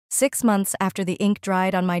6 months after the ink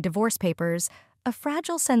dried on my divorce papers, a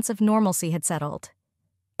fragile sense of normalcy had settled.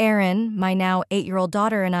 Erin, my now 8-year-old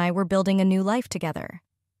daughter, and I were building a new life together.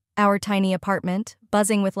 Our tiny apartment,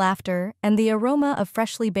 buzzing with laughter and the aroma of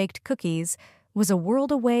freshly baked cookies, was a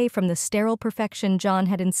world away from the sterile perfection John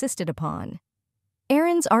had insisted upon.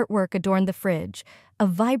 Erin's artwork adorned the fridge, a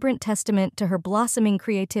vibrant testament to her blossoming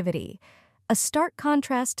creativity, a stark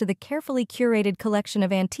contrast to the carefully curated collection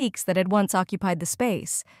of antiques that had once occupied the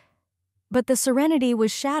space. But the serenity was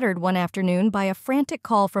shattered one afternoon by a frantic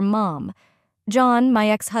call from Mom. John, my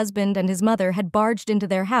ex-husband, and his mother had barged into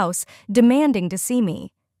their house, demanding to see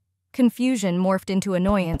me. Confusion morphed into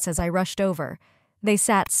annoyance as I rushed over. They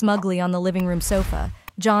sat smugly on the living room sofa,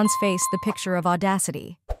 John's face the picture of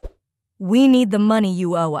audacity. "We need the money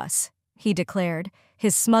you owe us," he declared,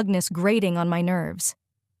 his smugness grating on my nerves.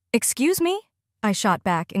 "Excuse me?" I shot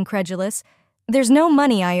back, incredulous. "There's no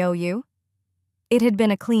money I owe you." It had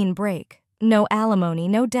been a clean break. No alimony,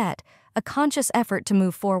 no debt, a conscious effort to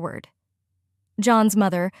move forward. John's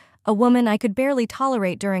mother, a woman I could barely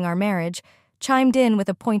tolerate during our marriage, chimed in with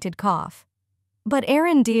a pointed cough. "But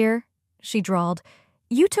Erin, dear," she drawled,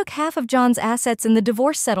 "you took half of John's assets in the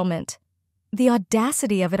divorce settlement." The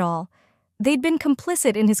audacity of it all. They'd been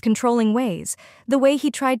complicit in his controlling ways, the way he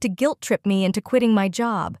tried to guilt-trip me into quitting my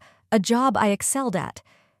job, a job I excelled at.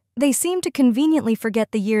 They seemed to conveniently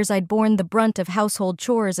forget the years I'd borne the brunt of household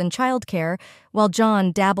chores and childcare, while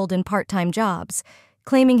John dabbled in part-time jobs,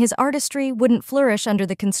 claiming his artistry wouldn't flourish under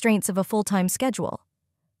the constraints of a full-time schedule.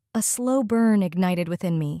 A slow burn ignited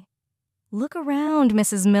within me. "Look around,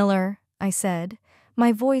 Mrs. Miller," I said,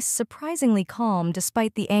 my voice surprisingly calm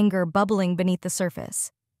despite the anger bubbling beneath the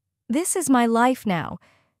surface. "This is my life now.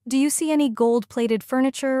 Do you see any gold-plated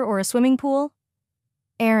furniture or a swimming pool?"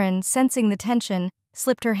 Erin, sensing the tension,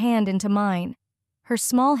 slipped her hand into mine. Her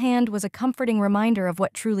small hand was a comforting reminder of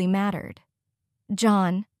what truly mattered.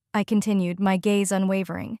 "John," I continued, my gaze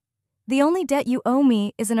unwavering, "the only debt you owe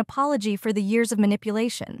me is an apology for the years of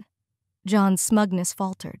manipulation." John's smugness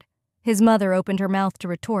faltered. His mother opened her mouth to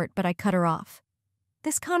retort, but I cut her off.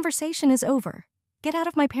 "This conversation is over. Get out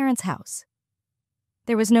of my parents' house."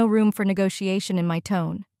 There was no room for negotiation in my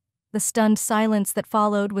tone. The stunned silence that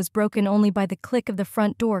followed was broken only by the click of the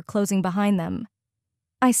front door closing behind them.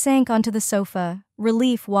 I sank onto the sofa,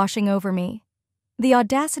 relief washing over me. The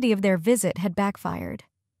audacity of their visit had backfired.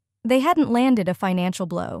 They hadn't landed a financial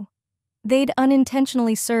blow. They'd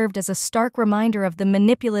unintentionally served as a stark reminder of the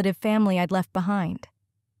manipulative family I'd left behind.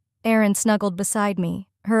 Erin snuggled beside me,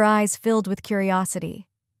 her eyes filled with curiosity.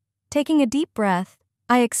 Taking a deep breath,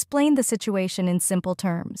 I explained the situation in simple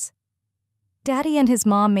terms. "Daddy and his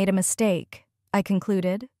mom made a mistake," I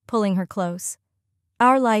concluded, pulling her close.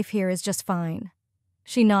 "Our life here is just fine."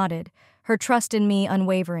 She nodded, her trust in me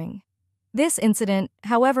unwavering. This incident,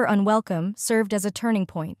 however unwelcome, served as a turning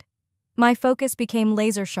point. My focus became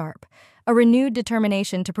laser-sharp, a renewed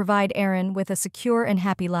determination to provide Erin with a secure and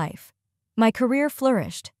happy life. My career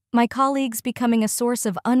flourished, my colleagues becoming a source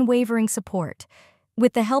of unwavering support.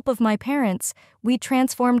 With the help of my parents, we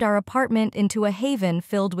transformed our apartment into a haven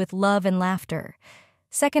filled with love and laughter.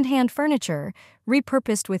 Second-hand furniture,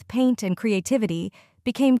 repurposed with paint and creativity,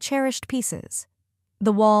 became cherished pieces.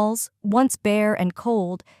 The walls, once bare and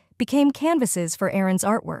cold, became canvases for Erin's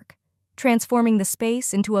artwork, transforming the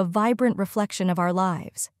space into a vibrant reflection of our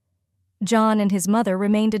lives. John and his mother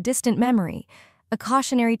remained a distant memory, a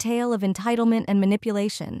cautionary tale of entitlement and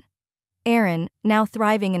manipulation. Erin, now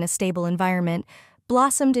thriving in a stable environment,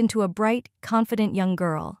 blossomed into a bright, confident young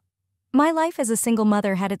girl. My life as a single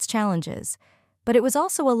mother had its challenges, but it was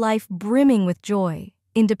also a life brimming with joy,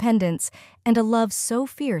 independence, and a love so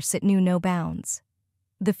fierce it knew no bounds.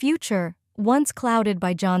 The future, once clouded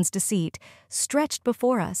by John's deceit, stretched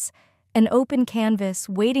before us, an open canvas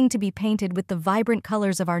waiting to be painted with the vibrant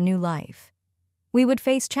colors of our new life. We would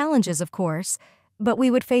face challenges, of course, but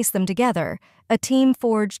we would face them together, a team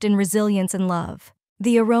forged in resilience and love.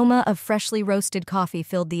 The aroma of freshly roasted coffee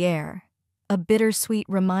filled the air, a bittersweet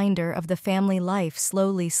reminder of the family life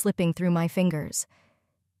slowly slipping through my fingers.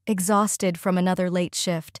 Exhausted from another late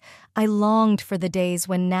shift, I longed for the days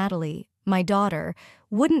when Natalie, my daughter,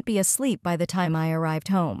 wouldn't be asleep by the time I arrived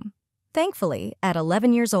home. Thankfully, at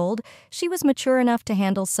 11 years old, she was mature enough to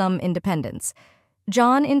handle some independence.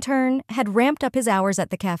 John, in turn, had ramped up his hours at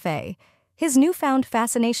the cafe. His newfound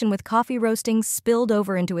fascination with coffee roasting spilled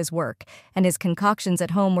over into his work, and his concoctions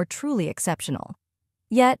at home were truly exceptional.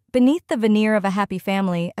 Yet, beneath the veneer of a happy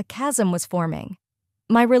family, a chasm was forming.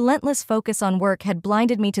 My relentless focus on work had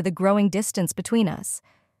blinded me to the growing distance between us.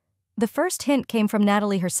 The first hint came from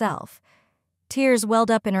Natalie herself. Tears welled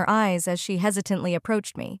up in her eyes as she hesitantly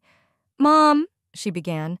approached me. "Mom, she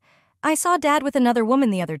began. "I saw Dad with another woman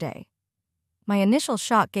the other day." My initial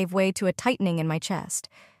shock gave way to a tightening in my chest.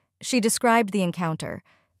 She described the encounter,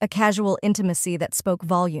 a casual intimacy that spoke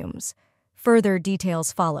volumes. Further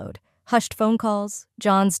details followed. Hushed phone calls,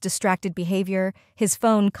 John's distracted behavior, his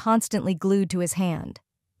phone constantly glued to his hand.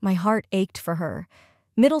 My heart ached for her.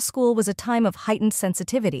 Middle school was a time of heightened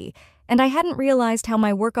sensitivity, and I hadn't realized how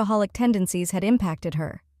my workaholic tendencies had impacted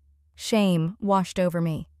her. Shame washed over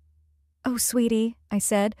me. "Oh, sweetie," I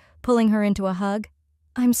said, pulling her into a hug.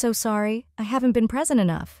 "I'm so sorry. I haven't been present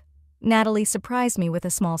enough." Natalie surprised me with a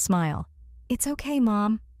small smile. "It's okay,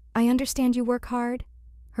 Mom. I understand you work hard."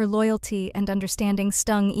 Her loyalty and understanding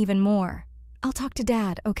stung even more. "I'll talk to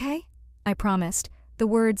Dad, okay?" I promised, the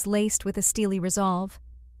words laced with a steely resolve.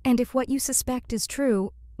 "And if what you suspect is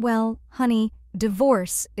true, well, honey,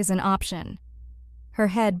 divorce is an option." Her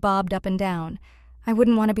head bobbed up and down. "I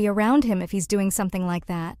wouldn't want to be around him if he's doing something like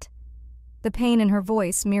that." The pain in her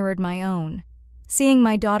voice mirrored my own. Seeing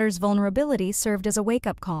my daughter's vulnerability served as a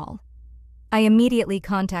wake-up call. I immediately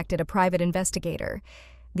contacted a private investigator.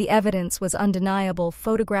 The evidence was undeniable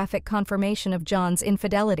photographic confirmation of John's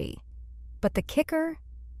infidelity. But the kicker?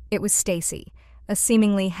 It was Stacy, a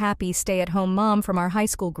seemingly happy stay-at-home mom from our high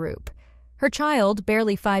school group. Her child,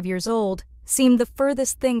 barely 5 years old, seemed the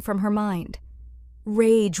furthest thing from her mind.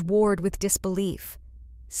 Rage warred with disbelief.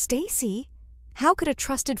 Stacy? How could a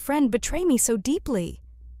trusted friend betray me so deeply?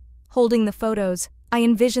 Holding the photos, I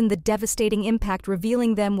envisioned the devastating impact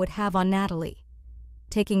revealing them would have on Natalie.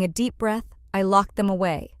 Taking a deep breath, I locked them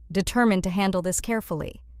away, determined to handle this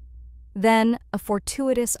carefully. Then, a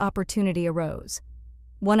fortuitous opportunity arose.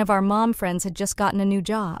 One of our mom friends had just gotten a new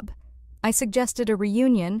job. I suggested a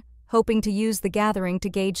reunion, hoping to use the gathering to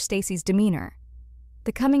gauge Stacy's demeanor.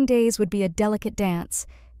 The coming days would be a delicate dance,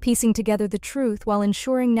 piecing together the truth while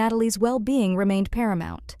ensuring Natalie's well-being remained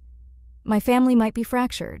paramount. My family might be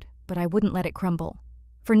fractured, but I wouldn't let it crumble.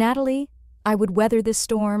 For Natalie, I would weather this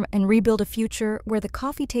storm and rebuild a future where the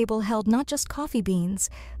coffee table held not just coffee beans,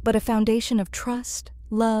 but a foundation of trust,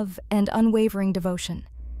 love, and unwavering devotion.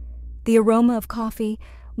 The aroma of coffee,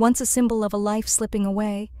 once a symbol of a life slipping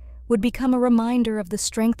away, would become a reminder of the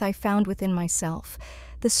strength I found within myself,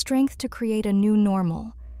 the strength to create a new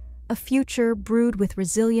normal, a future brewed with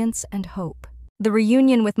resilience and hope. The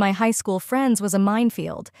reunion with my high school friends was a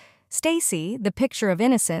minefield. Stacy, the picture of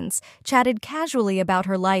innocence, chatted casually about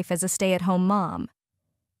her life as a stay-at-home mom.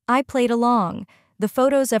 I played along, the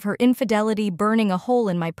photos of her infidelity burning a hole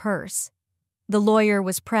in my purse. The lawyer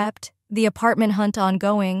was prepped, the apartment hunt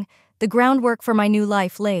ongoing, the groundwork for my new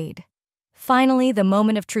life laid. Finally, the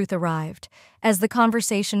moment of truth arrived. As the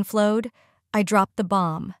conversation flowed, I dropped the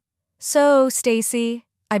bomb. "So, Stacy,"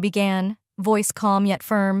 I began, voice calm yet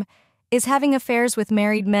firm, "is having affairs with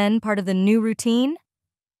married men part of the new routine?"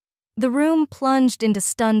 The room plunged into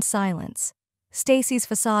stunned silence. Stacy's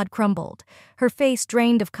facade crumbled, her face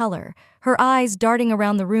drained of color, her eyes darting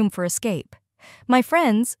around the room for escape. My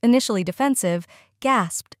friends, initially defensive,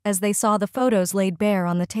 gasped as they saw the photos laid bare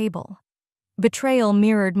on the table. Betrayal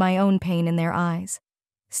mirrored my own pain in their eyes.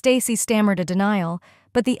 Stacy stammered a denial,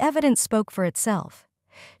 but the evidence spoke for itself.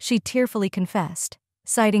 She tearfully confessed,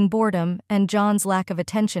 citing boredom and John's lack of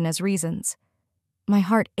attention as reasons. My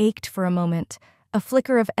heart ached for a moment, a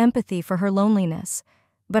flicker of empathy for her loneliness,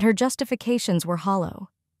 but her justifications were hollow.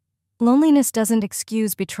 "Loneliness doesn't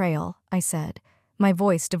excuse betrayal," I said, my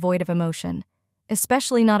voice devoid of emotion,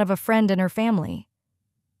 especially not of a friend and her family.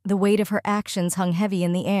 The weight of her actions hung heavy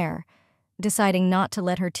in the air. Deciding not to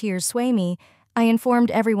let her tears sway me, I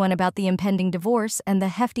informed everyone about the impending divorce and the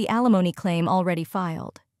hefty alimony claim already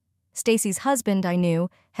filed. Stacy's husband, I knew,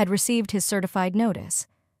 had received his certified notice.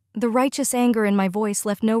 The righteous anger in my voice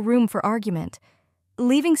left no room for argument.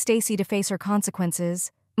 Leaving Stacy to face her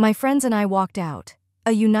consequences, my friends and I walked out,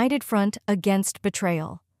 a united front against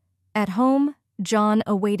betrayal. At home, John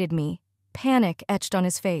awaited me, panic etched on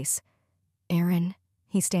his face. "Aaron,"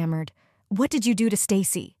 he stammered, "what did you do to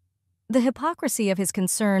Stacy?" The hypocrisy of his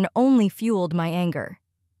concern only fueled my anger.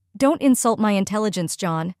 "Don't insult my intelligence,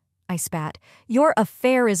 John," I spat. "Your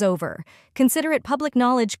affair is over. Consider it public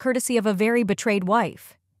knowledge courtesy of a very betrayed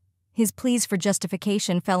wife." His pleas for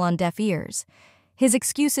justification fell on deaf ears. His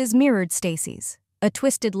excuses mirrored Stacy's, a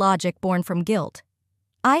twisted logic born from guilt.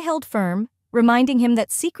 I held firm, reminding him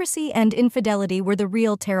that secrecy and infidelity were the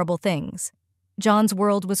real terrible things. John's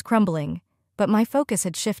world was crumbling, but my focus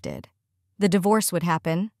had shifted. The divorce would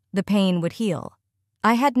happen, the pain would heal.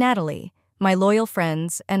 I had Natalie, my loyal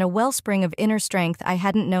friends, and a wellspring of inner strength I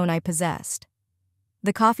hadn't known I possessed.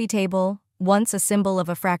 The coffee table, once a symbol of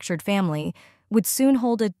a fractured family, would soon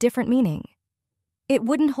hold a different meaning. It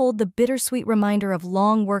wouldn't hold the bittersweet reminder of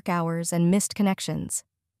long work hours and missed connections.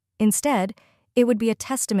 Instead, it would be a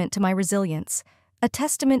testament to my resilience, a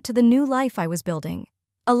testament to the new life I was building.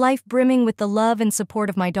 A life brimming with the love and support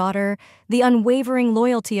of my daughter, the unwavering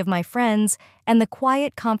loyalty of my friends, and the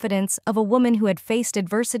quiet confidence of a woman who had faced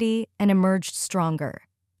adversity and emerged stronger.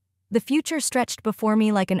 The future stretched before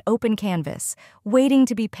me like an open canvas, waiting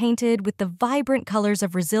to be painted with the vibrant colors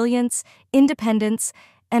of resilience, independence,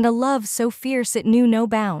 and a love so fierce it knew no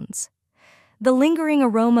bounds. The lingering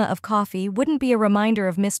aroma of coffee wouldn't be a reminder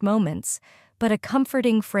of missed moments, but a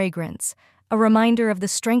comforting fragrance, a reminder of the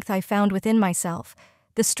strength I found within myself,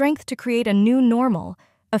 the strength to create a new normal,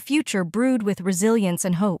 a future brewed with resilience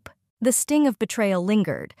and hope. The sting of betrayal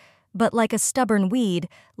lingered, but like a stubborn weed,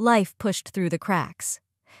 life pushed through the cracks.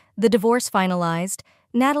 The divorce finalized,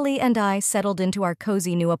 Natalie and I settled into our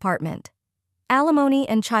cozy new apartment. Alimony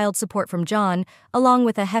and child support from John, along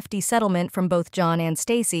with a hefty settlement from both John and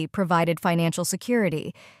Stacy, provided financial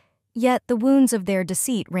security. Yet the wounds of their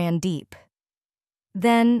deceit ran deep.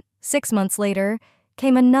 Then, 6 months later,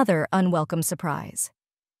 came another unwelcome surprise.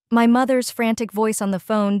 My mother's frantic voice on the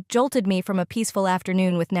phone jolted me from a peaceful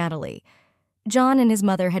afternoon with Natalie. John and his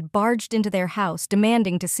mother had barged into their house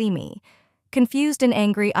demanding to see me. Confused and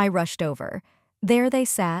angry, I rushed over. There they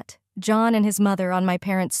sat, John and his mother on my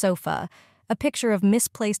parents' sofa, a picture of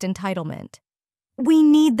misplaced entitlement. "We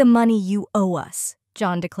need the money you owe us,"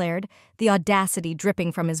 John declared, the audacity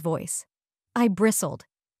dripping from his voice. I bristled.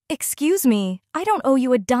 "Excuse me, I don't owe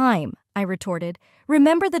you a dime," I retorted.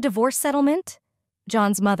 "Remember the divorce settlement?"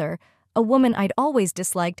 John's mother, a woman I'd always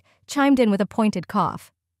disliked, chimed in with a pointed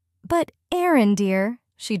cough. "But Erin, dear,"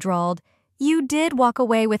 she drawled, "you did walk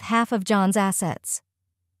away with half of John's assets."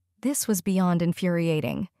 This was beyond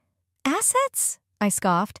infuriating. "Assets?" I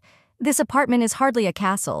scoffed. "This apartment is hardly a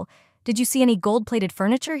castle. Did you see any gold-plated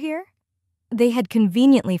furniture here?" They had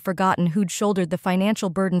conveniently forgotten who'd shouldered the financial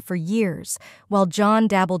burden for years, while John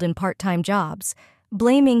dabbled in part-time jobs,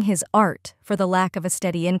 blaming his art for the lack of a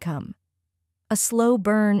steady income. A slow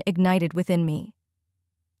burn ignited within me.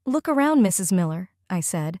 "Look around, Mrs. Miller," I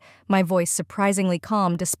said, my voice surprisingly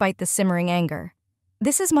calm despite the simmering anger.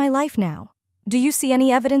 "This is my life now. Do you see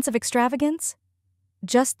any evidence of extravagance?"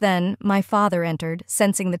 Just then, my father entered,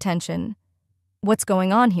 sensing the tension. "What's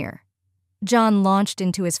going on here?" John launched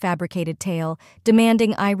into his fabricated tale,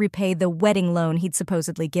 demanding I repay the wedding loan he'd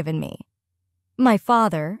supposedly given me. My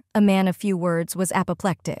father, a man of few words, was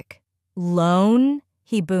apoplectic. "Loan?"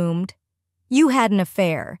 he boomed. "You had an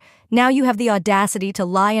affair. Now you have the audacity to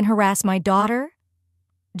lie and harass my daughter?"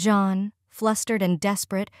 John, flustered and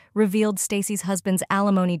desperate, revealed Stacy's husband's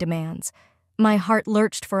alimony demands. My heart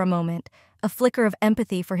lurched for a moment, a flicker of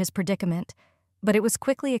empathy for his predicament, but it was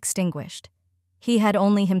quickly extinguished. He had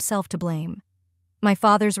only himself to blame. My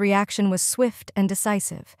father's reaction was swift and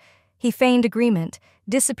decisive. He feigned agreement,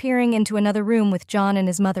 disappearing into another room with John and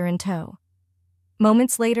his mother in tow.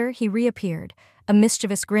 Moments later, he reappeared, a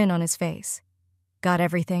mischievous grin on his face. "Got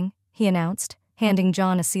everything," he announced, handing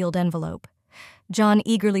John a sealed envelope. John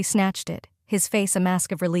eagerly snatched it, his face a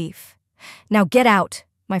mask of relief. "Now get out,"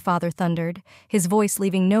 my father thundered, his voice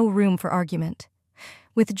leaving no room for argument.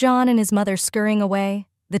 With John and his mother scurrying away,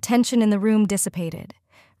 the tension in the room dissipated.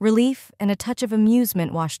 Relief and a touch of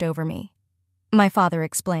amusement washed over me. My father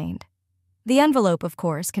explained. The envelope, of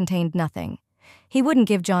course, contained nothing. He wouldn't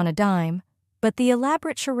give John a dime, but the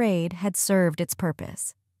elaborate charade had served its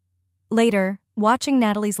purpose. Later, watching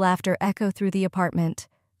Natalie's laughter echo through the apartment,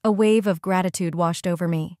 a wave of gratitude washed over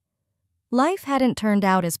me. Life hadn't turned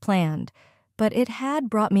out as planned, but it had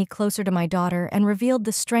brought me closer to my daughter and revealed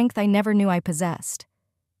the strength I never knew I possessed.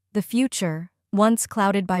 The future, once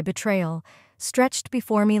clouded by betrayal, stretched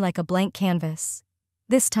before me like a blank canvas.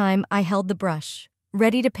 This time I held the brush,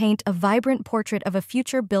 ready to paint a vibrant portrait of a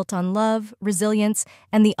future built on love, resilience,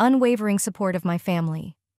 and the unwavering support of my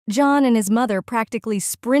family. John and his mother practically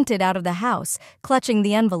sprinted out of the house, clutching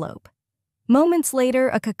the envelope. Moments later,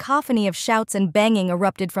 a cacophony of shouts and banging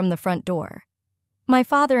erupted from the front door. My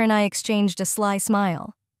father and I exchanged a sly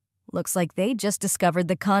smile. "Looks like they just discovered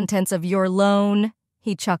the contents of your loan,"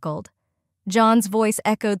 he chuckled. John's voice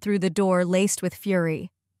echoed through the door, laced with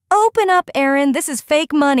fury. "Open up, Erin, this is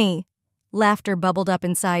fake money!" Laughter bubbled up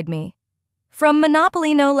inside me. "From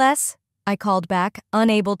Monopoly, no less," I called back,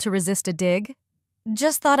 unable to resist a dig.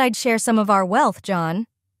 "Just thought I'd share some of our wealth, John."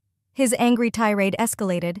 His angry tirade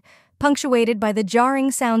escalated, punctuated by the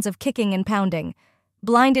jarring sounds of kicking and pounding.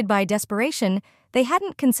 Blinded by desperation, they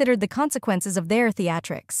hadn't considered the consequences of their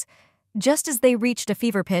theatrics. Just as they reached a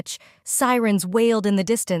fever pitch, sirens wailed in the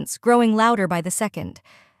distance, growing louder by the second.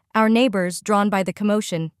 Our neighbors, drawn by the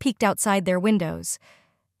commotion, peeked outside their windows.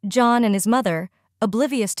 John and his mother,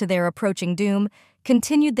 oblivious to their approaching doom,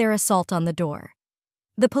 continued their assault on the door.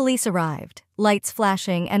 The police arrived, lights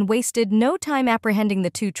flashing, and wasted no time apprehending the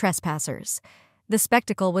two trespassers. The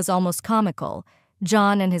spectacle was almost comical.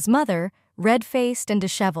 John and his mother, red-faced and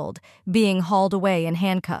disheveled, being hauled away in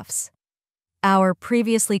handcuffs. Our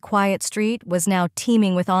previously quiet street was now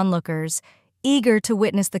teeming with onlookers, eager to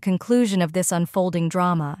witness the conclusion of this unfolding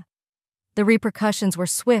drama. The repercussions were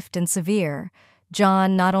swift and severe.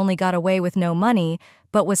 John not only got away with no money,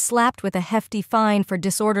 but was slapped with a hefty fine for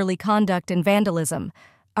disorderly conduct and vandalism,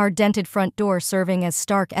 our dented front door serving as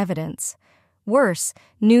stark evidence. Worse,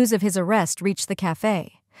 news of his arrest reached the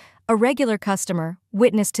cafe. A regular customer,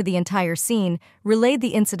 witness to the entire scene, relayed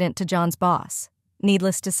the incident to John's boss.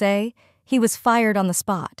 Needless to say, he was fired on the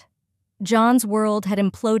spot. John's world had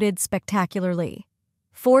imploded spectacularly.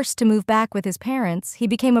 Forced to move back with his parents, he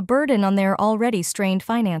became a burden on their already strained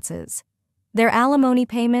finances. Their alimony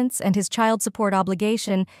payments and his child support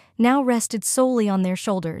obligation now rested solely on their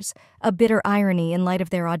shoulders, a bitter irony in light of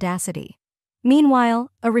their audacity.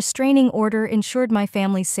 Meanwhile, a restraining order ensured my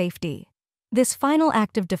family's safety. This final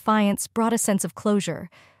act of defiance brought a sense of closure,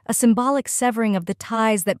 a symbolic severing of the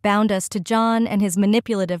ties that bound us to John and his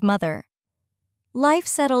manipulative mother. Life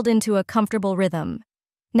settled into a comfortable rhythm.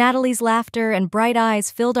 Natalie's laughter and bright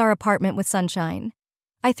eyes filled our apartment with sunshine.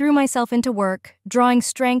 I threw myself into work, drawing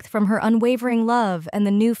strength from her unwavering love and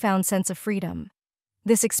the newfound sense of freedom.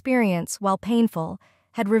 This experience, while painful,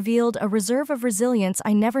 had revealed a reserve of resilience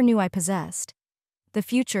I never knew I possessed. The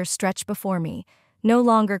future stretched before me, no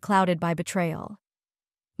longer clouded by betrayal.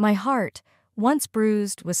 My heart, once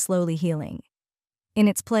bruised, was slowly healing. In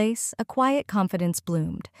its place, a quiet confidence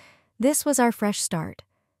bloomed. This was our fresh start,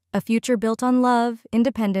 a future built on love,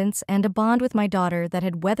 independence, and a bond with my daughter that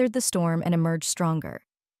had weathered the storm and emerged stronger.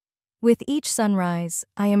 With each sunrise,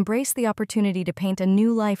 I embraced the opportunity to paint a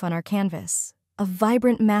new life on our canvas, a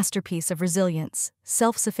vibrant masterpiece of resilience,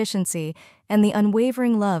 self-sufficiency, and the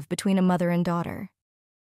unwavering love between a mother and daughter.